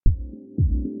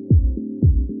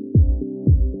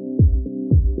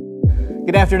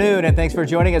Good afternoon, and thanks for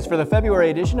joining us for the February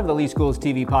edition of the Lee Schools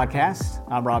TV podcast.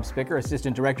 I'm Rob Spicker,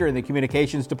 Assistant Director in the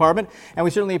Communications Department, and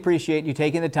we certainly appreciate you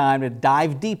taking the time to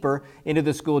dive deeper into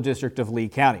the school district of Lee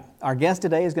County. Our guest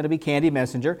today is going to be Candy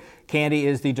Messenger. Candy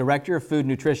is the Director of Food and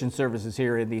Nutrition Services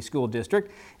here in the school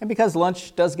district, and because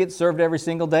lunch does get served every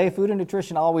single day, food and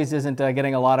nutrition always isn't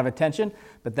getting a lot of attention,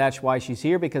 but that's why she's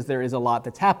here, because there is a lot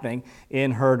that's happening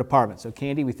in her department. So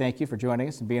Candy, we thank you for joining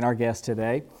us and being our guest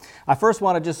today. I first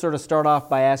want to just sort of start off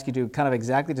by asking you to kind of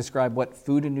exactly describe what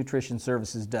Food and Nutrition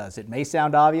Services does. It may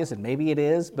sound obvious, and maybe it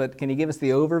is, but can you give us the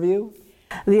overview?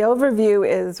 The overview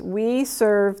is we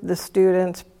serve the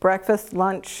students breakfast,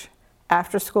 lunch,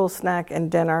 after-school snack,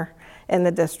 and dinner in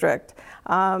the district.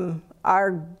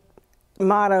 Our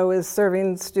motto is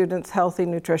serving students healthy,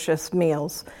 nutritious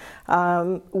meals.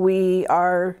 We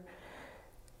are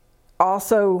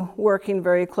also working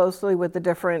very closely with the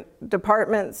different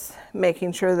departments,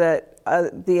 making sure that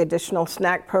the additional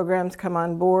snack programs come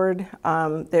on board.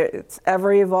 It's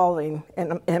ever evolving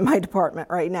in my department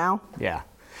right now. Yeah.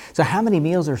 So how many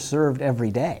meals are served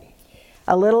every day?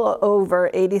 A little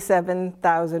over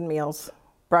 87,000 meals,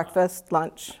 breakfast,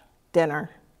 lunch,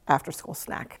 dinner, after-school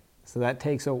snack. So that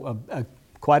takes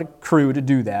quite a crew to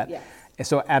do that. Yes.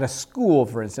 So at a school,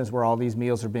 for instance, where all these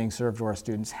meals are being served to our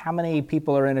students, how many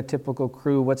people are in a typical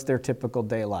crew? What's their typical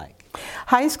day like?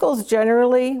 High schools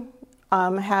generally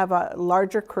have a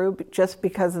larger crew just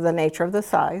because of the nature of the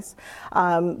size.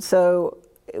 So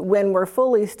when we're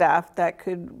fully staffed, that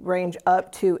could range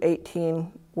up to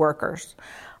 18 workers.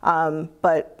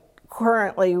 But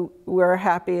currently, we're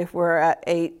happy if we're at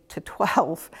 8 to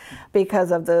 12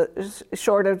 because of the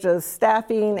shortage of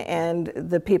staffing and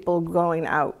the people going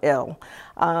out ill.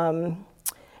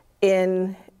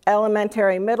 In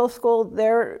elementary, middle school,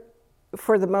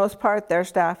 for the most part, their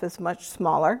staff is much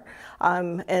smaller,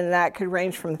 and that could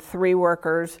range from 3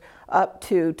 workers up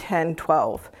to 10,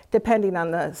 12, depending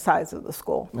on the size of the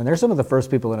school. And they're some of the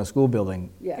first people in a school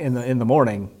building. Yes. in the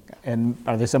morning, and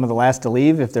are they some of the last to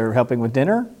leave if they're helping with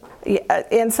dinner? Yeah,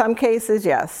 in some cases,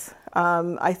 yes.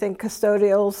 I think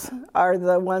custodials are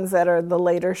the ones that are the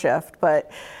later shift,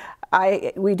 but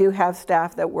we do have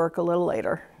staff that work a little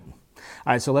later.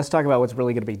 All right, so let's talk about what's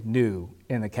really going to be new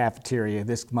in the cafeteria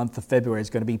this month of February. Is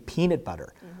going to be peanut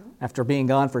butter. Mm-hmm. After being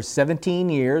gone for 17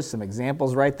 years, some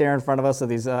examples right there in front of us of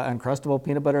these Uncrustable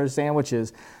peanut butter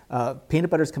sandwiches. Peanut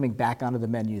butter is coming back onto the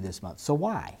menu this month. So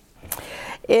why?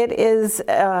 It is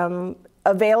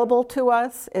available to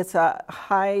us. It's a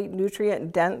high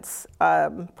nutrient dense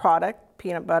product,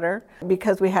 peanut butter.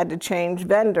 Because we had to change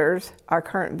vendors, our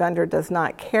current vendor does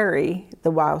not carry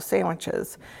the WOW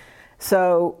sandwiches.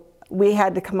 So we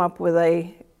had to come up with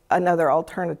another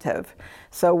alternative.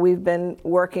 So we've been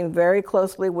working very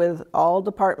closely with all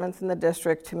departments in the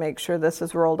district to make sure this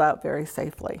is rolled out very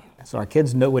safely. So our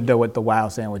kids would know what the WOW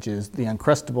sandwich is. The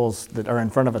Uncrustables that are in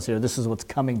front of us here, this is what's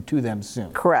coming to them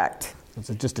soon. Correct. It's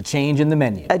just a change in the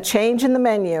menu. A change in the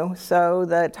menu. So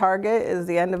the target is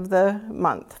the end of the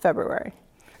month, February.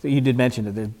 So you did mention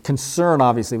that the concern,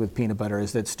 obviously, with peanut butter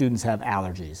is that students have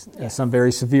allergies, some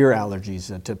very severe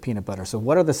allergies to peanut butter. So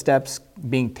what are the steps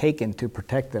being taken to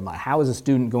protect them? How is a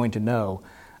student going to know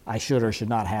I should or should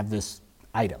not have this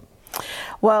item?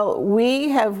 Well, we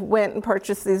have went and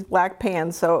purchased these black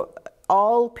pans. So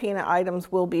all peanut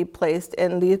items will be placed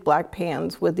in these black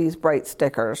pans with these bright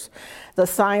stickers. The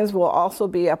signs will also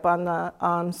be up on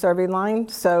the serving line,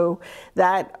 so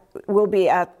that will be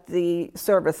at the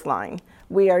service line.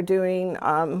 We are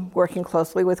working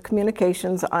closely with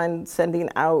communications on sending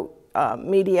out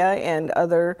media and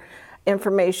other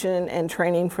information and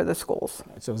training for the schools.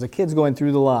 So as the kid's going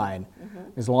through the line,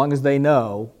 as long as they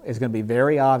know, it's going to be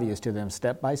very obvious to them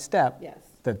step by step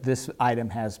that this item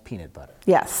has peanut butter.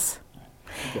 Yes.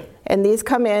 Good. And these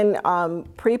come in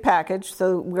pre-packaged,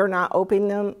 so we're not opening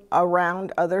them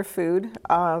around other food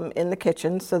in the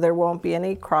kitchen, so there won't be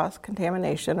any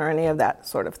cross-contamination or any of that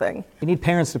sort of thing. You need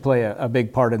parents to play a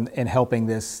big part in helping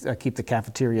this keep the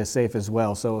cafeteria safe as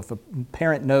well. So if a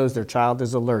parent knows their child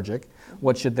is allergic,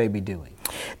 what should they be doing?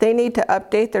 They need to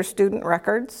update their student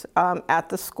records at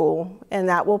the school, and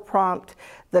that will prompt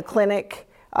the clinic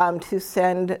to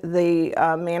send the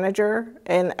manager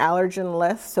an allergen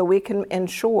list so we can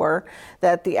ensure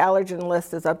that the allergen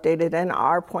list is updated in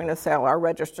our point of sale, our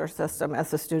register system as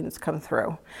the students come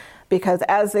through. Because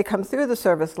as they come through the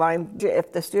service line,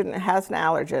 if the student has an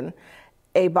allergen,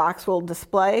 a box will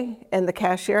display and the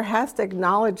cashier has to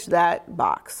acknowledge that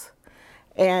box.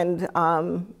 And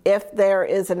if there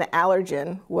is an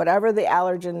allergen, whatever the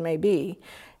allergen may be,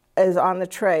 is on the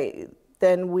tray,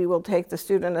 then we will take the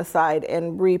student aside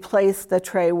and replace the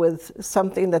tray with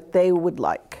something that they would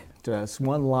like. Just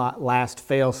one last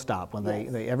fail stop when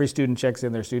they every student checks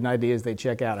in their student IDs, they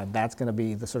check out, and that's going to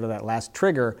be the sort of that last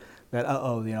trigger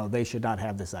that they should not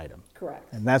have this item.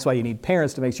 Correct. And that's why you need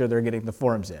parents to make sure they're getting the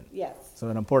forms in. Yes. So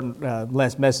an important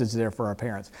message there for our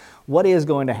parents. What is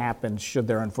going to happen should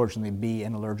there unfortunately be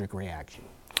an allergic reaction?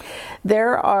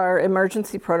 There are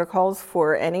emergency protocols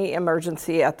for any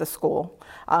emergency at the school.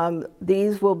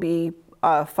 These will be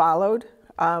followed.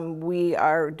 We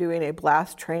are doing a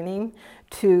blast training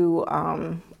to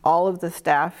all of the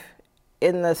staff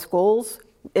in the schools,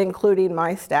 including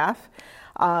my staff,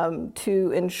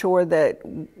 to ensure that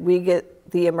we get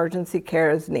the emergency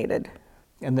care as needed.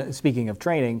 And speaking of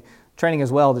training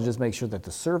as well to just make sure that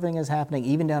the serving is happening,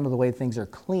 even down to the way things are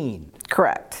cleaned.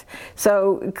 Correct.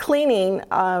 So cleaning,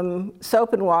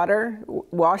 soap and water,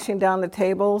 washing down the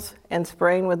tables, and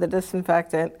spraying with the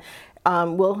disinfectant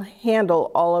will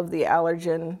handle all of the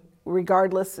allergen,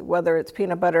 regardless whether it's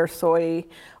peanut butter, soy,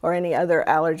 or any other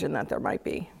allergen that there might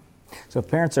be. So if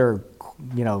parents are,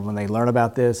 when they learn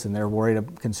about this and they're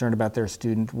concerned about their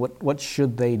student, what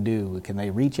should they do? Can they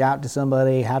reach out to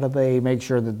somebody? How do they make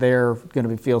sure that they're going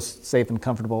to feel safe and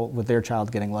comfortable with their child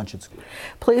getting lunch at school?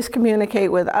 Please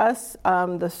communicate with us.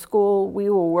 The school, we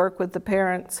will work with the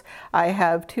parents. I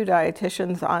have 2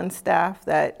 dietitians on staff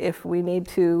that if we need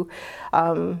to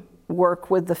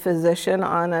work with the physician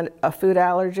on a food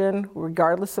allergen,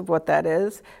 regardless of what that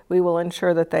is, we will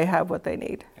ensure that they have what they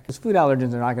need. Because food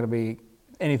allergens are not going to be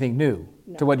anything new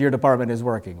to what your department is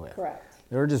working with. Correct.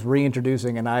 They're just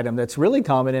reintroducing an item that's really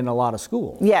common in a lot of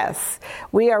schools. Yes.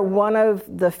 We are one of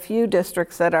the few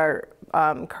districts that are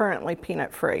currently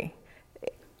peanut-free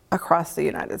across the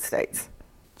United States.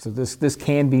 So this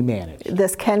can be managed.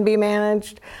 This can be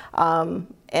managed,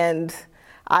 and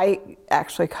I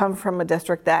actually come from a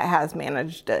district that has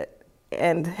managed it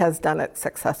and has done it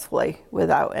successfully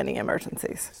without any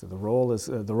emergencies. So the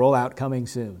rollout coming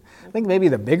soon. I think maybe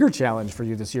the bigger challenge for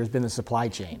you this year has been the supply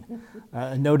chain.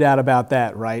 No doubt about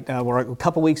that, right? We're a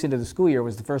couple weeks into the school year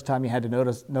was the first time you had to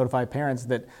notify parents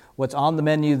that what's on the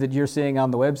menu that you're seeing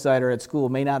on the website or at school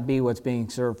may not be what's being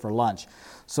served for lunch.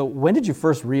 So when did you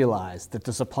first realize that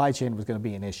the supply chain was going to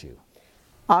be an issue?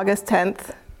 August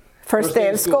 10th, first day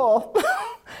of school.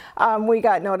 We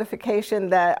got notification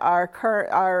that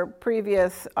our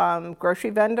previous grocery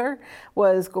vendor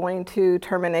was going to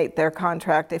terminate their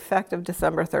contract effective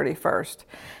December 31st.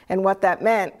 And what that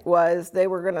meant was they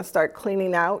were going to start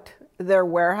cleaning out their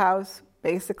warehouse,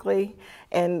 basically,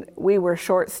 and we were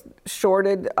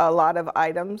shorted a lot of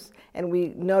items, and we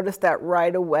noticed that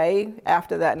right away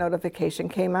after that notification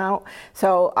came out.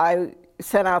 So I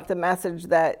sent out the message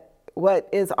that what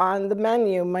is on the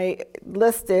menu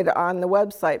listed on the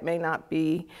website may not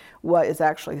be what is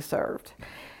actually served.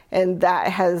 And that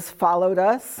has followed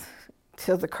us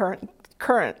to the current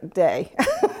day.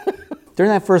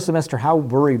 During that first semester, how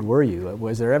worried were you?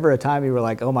 Was there ever a time you were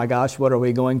like, oh my gosh, what are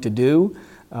we going to do?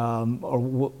 Or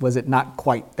was it not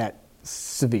quite that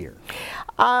severe?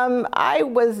 I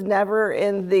was never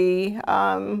in the,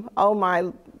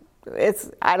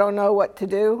 I don't know what to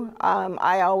do.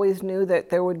 I always knew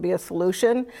that there would be a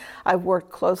solution. I've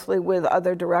worked closely with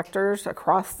other directors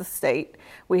across the state.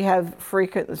 We have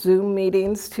frequent Zoom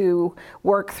meetings to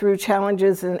work through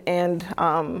challenges and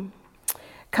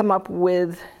come up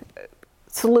with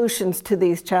solutions to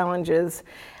these challenges.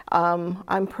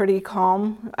 I'm pretty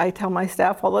calm. I tell my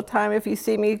staff all the time, if you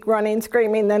see me running,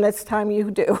 screaming, then it's time you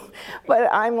do. But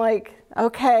I'm like,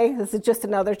 okay, this is just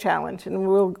another challenge, and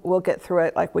we'll get through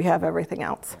it like we have everything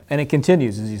else. And it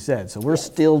continues, as you said. So we're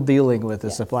still dealing with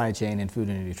the supply chain in food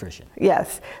and nutrition.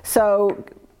 Yes. So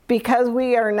because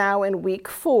we are now in week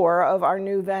 4 of our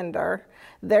new vendor,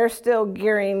 they're still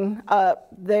gearing up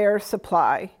their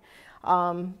supply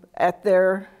at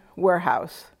their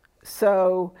warehouse.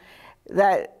 So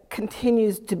that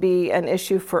continues to be an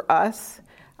issue for us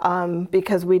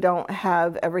because we don't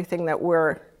have everything that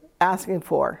we're asking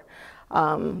for.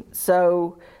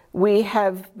 So we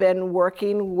have been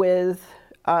working with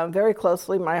very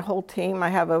closely, my whole team. I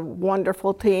have a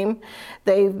wonderful team.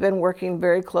 They've been working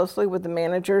very closely with the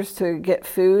managers to get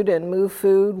food and move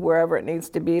food wherever it needs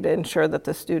to be to ensure that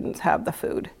the students have the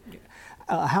food.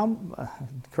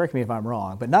 Correct me if I'm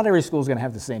wrong, but not every school is going to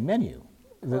have the same menu.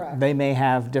 Correct. They may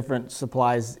have different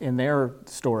supplies in their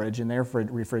storage, in their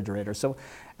refrigerator. So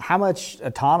how much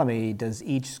autonomy does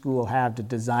each school have to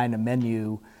design a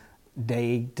menu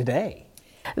day to day?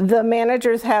 The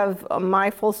managers have my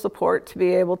full support to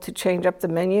be able to change up the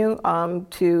menu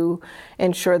to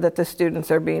ensure that the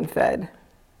students are being fed.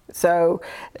 So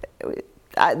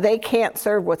they can't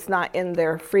serve what's not in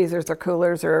their freezers or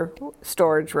coolers or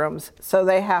storage rooms. So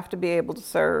they have to be able to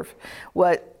serve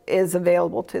what is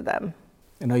available to them.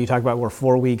 I know you talked about we're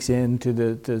 4 weeks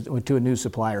into to a new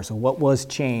supplier. So what was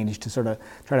changed to sort of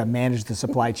try to manage the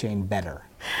supply chain better?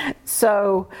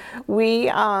 So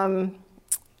we,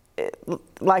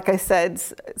 like I said,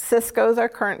 Sysco's our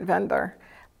current vendor,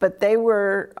 but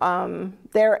they're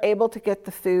able to get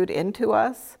the food into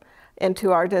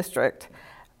our district,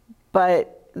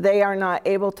 but they are not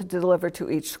able to deliver to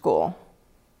each school.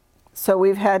 So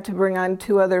we've had to bring on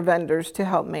 2 other vendors to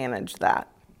help manage that.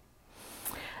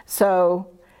 So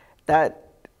that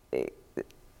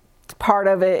part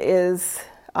of it is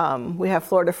we have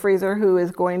Florida Freezer, who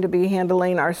is going to be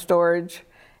handling our storage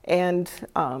and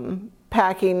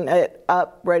packing it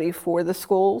up ready for the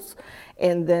schools.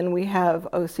 And then we have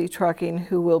OC Trucking,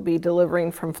 who will be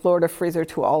delivering from Florida Freezer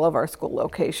to all of our school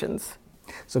locations.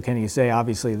 So can you say,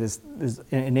 obviously, this is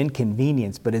an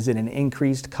inconvenience, but is it an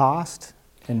increased cost?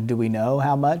 And do we know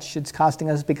how much it's costing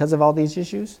us because of all these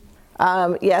issues?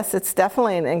 Yes, it's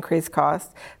definitely an increased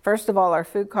cost. First of all, our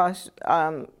food cost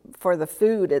for the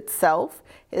food itself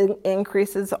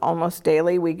increases almost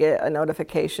daily. We get a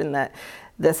notification that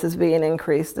this is being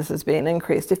increased, this is being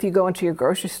increased. If you go into your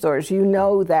grocery stores, you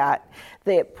know that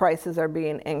the prices are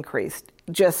being increased,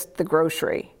 just the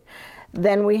grocery.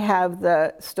 Then we have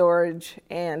the storage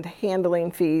and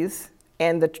handling fees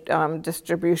and the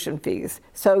distribution fees.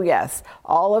 So yes,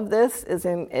 all of this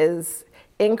is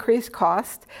increased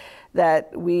cost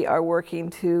that we are working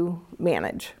to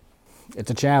manage. It's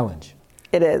a challenge.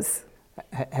 It is.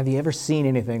 Have you ever seen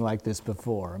anything like this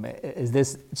before? I mean, is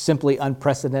this simply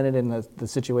unprecedented in the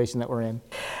situation that we're in?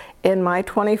 In my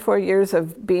 24 years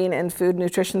of being in food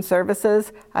nutrition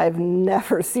services, I've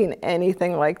never seen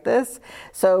anything like this.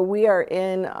 So we are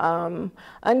in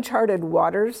uncharted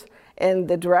waters. And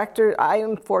the director, I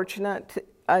am fortunate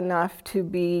enough to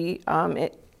be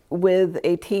with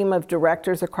a team of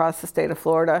directors across the state of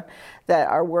Florida that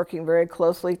are working very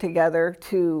closely together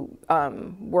to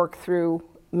work through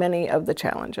many of the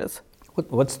challenges.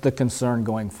 What's the concern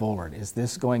going forward? Is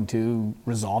this going to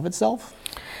resolve itself?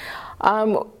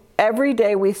 Every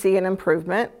day we see an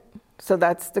improvement, so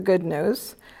that's the good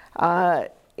news.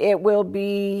 It will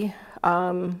be,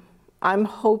 I'm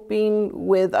hoping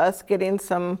with us getting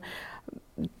some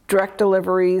direct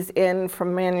deliveries in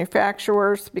from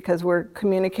manufacturers, because we're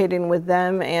communicating with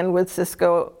them and with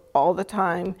Sysco all the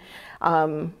time.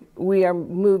 We are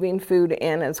moving food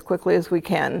in as quickly as we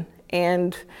can,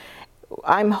 and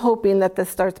I'm hoping that this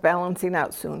starts balancing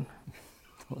out soon.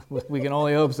 We can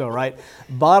only hope so, right?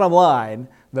 Bottom line,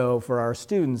 though, for our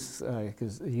students,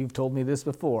 because you've told me this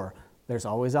before, there's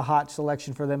always a hot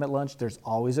selection for them at lunch. There's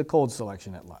always a cold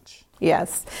selection at lunch.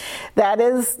 Yes, that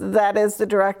is the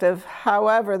directive.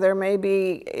 However, there may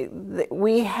be,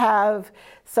 we have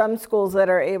some schools that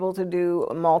are able to do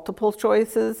multiple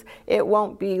choices. It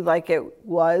won't be like it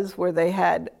was where they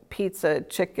had pizza,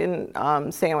 chicken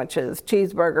sandwiches,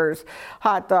 cheeseburgers,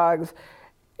 hot dogs,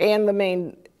 and the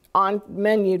main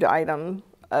on-menu item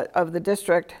of the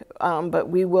district, but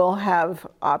we will have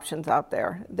options out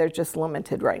there. They're just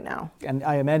limited right now. And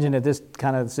I imagine at this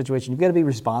kind of situation, you've got to be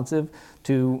responsive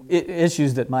to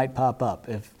issues that might pop up.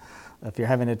 If you're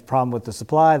having a problem with the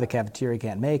supply, the cafeteria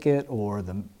can't make it, or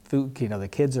the food, the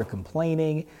kids are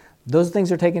complaining, those things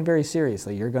are taken very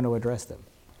seriously. You're going to address them.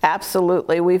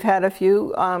 Absolutely. We've had a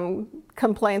few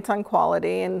complaints on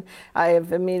quality, and I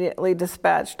have immediately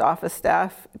dispatched office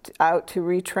staff out to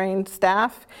retrain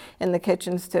staff in the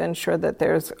kitchens to ensure that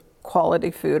there's quality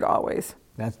food always.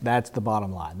 That's the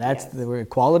bottom line. That's the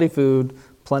quality food,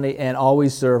 plenty, and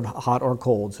always serve hot or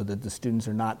cold so that the students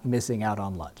are not missing out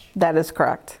on lunch. That is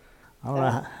correct.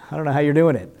 I don't know how you're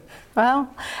doing it.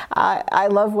 Well, I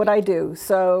love what I do,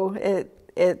 so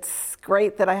it's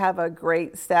great that I have a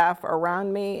great staff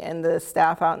around me, and the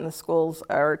staff out in the schools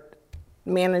are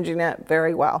managing it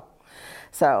very well.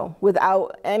 So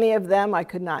without any of them, I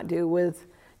could not do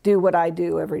what I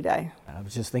do every day. I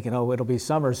was just thinking, it'll be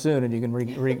summer soon and you can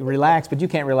relax, but you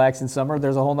can't relax in summer.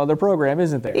 There's a whole other program,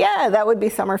 isn't there? Yeah, that would be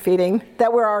summer feeding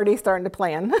that we're already starting to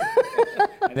plan.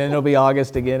 And then it'll be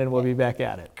August again and we'll be back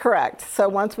at it. Correct. So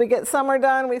once we get summer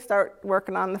done, we start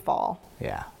working on the fall.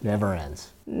 Yeah, never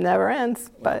ends. Never ends,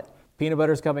 but... Peanut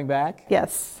butter's coming back?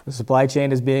 Yes. The supply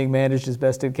chain is being managed as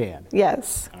best it can?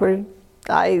 Yes.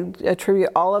 I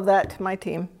attribute all of that to my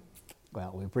team.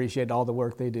 Well, we appreciate all the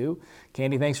work they do.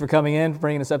 Candy, thanks for coming in,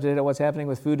 bringing us up to date on what's happening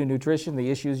with food and nutrition, the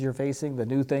issues you're facing, the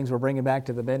new things we're bringing back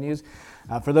to the menus.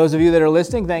 For those of you that are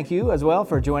listening, thank you as well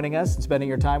for joining us and spending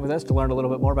your time with us to learn a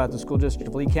little bit more about the School District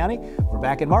of Lee County. We're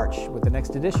back in March with the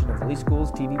next edition of the Lee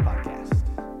Schools TV Podcast.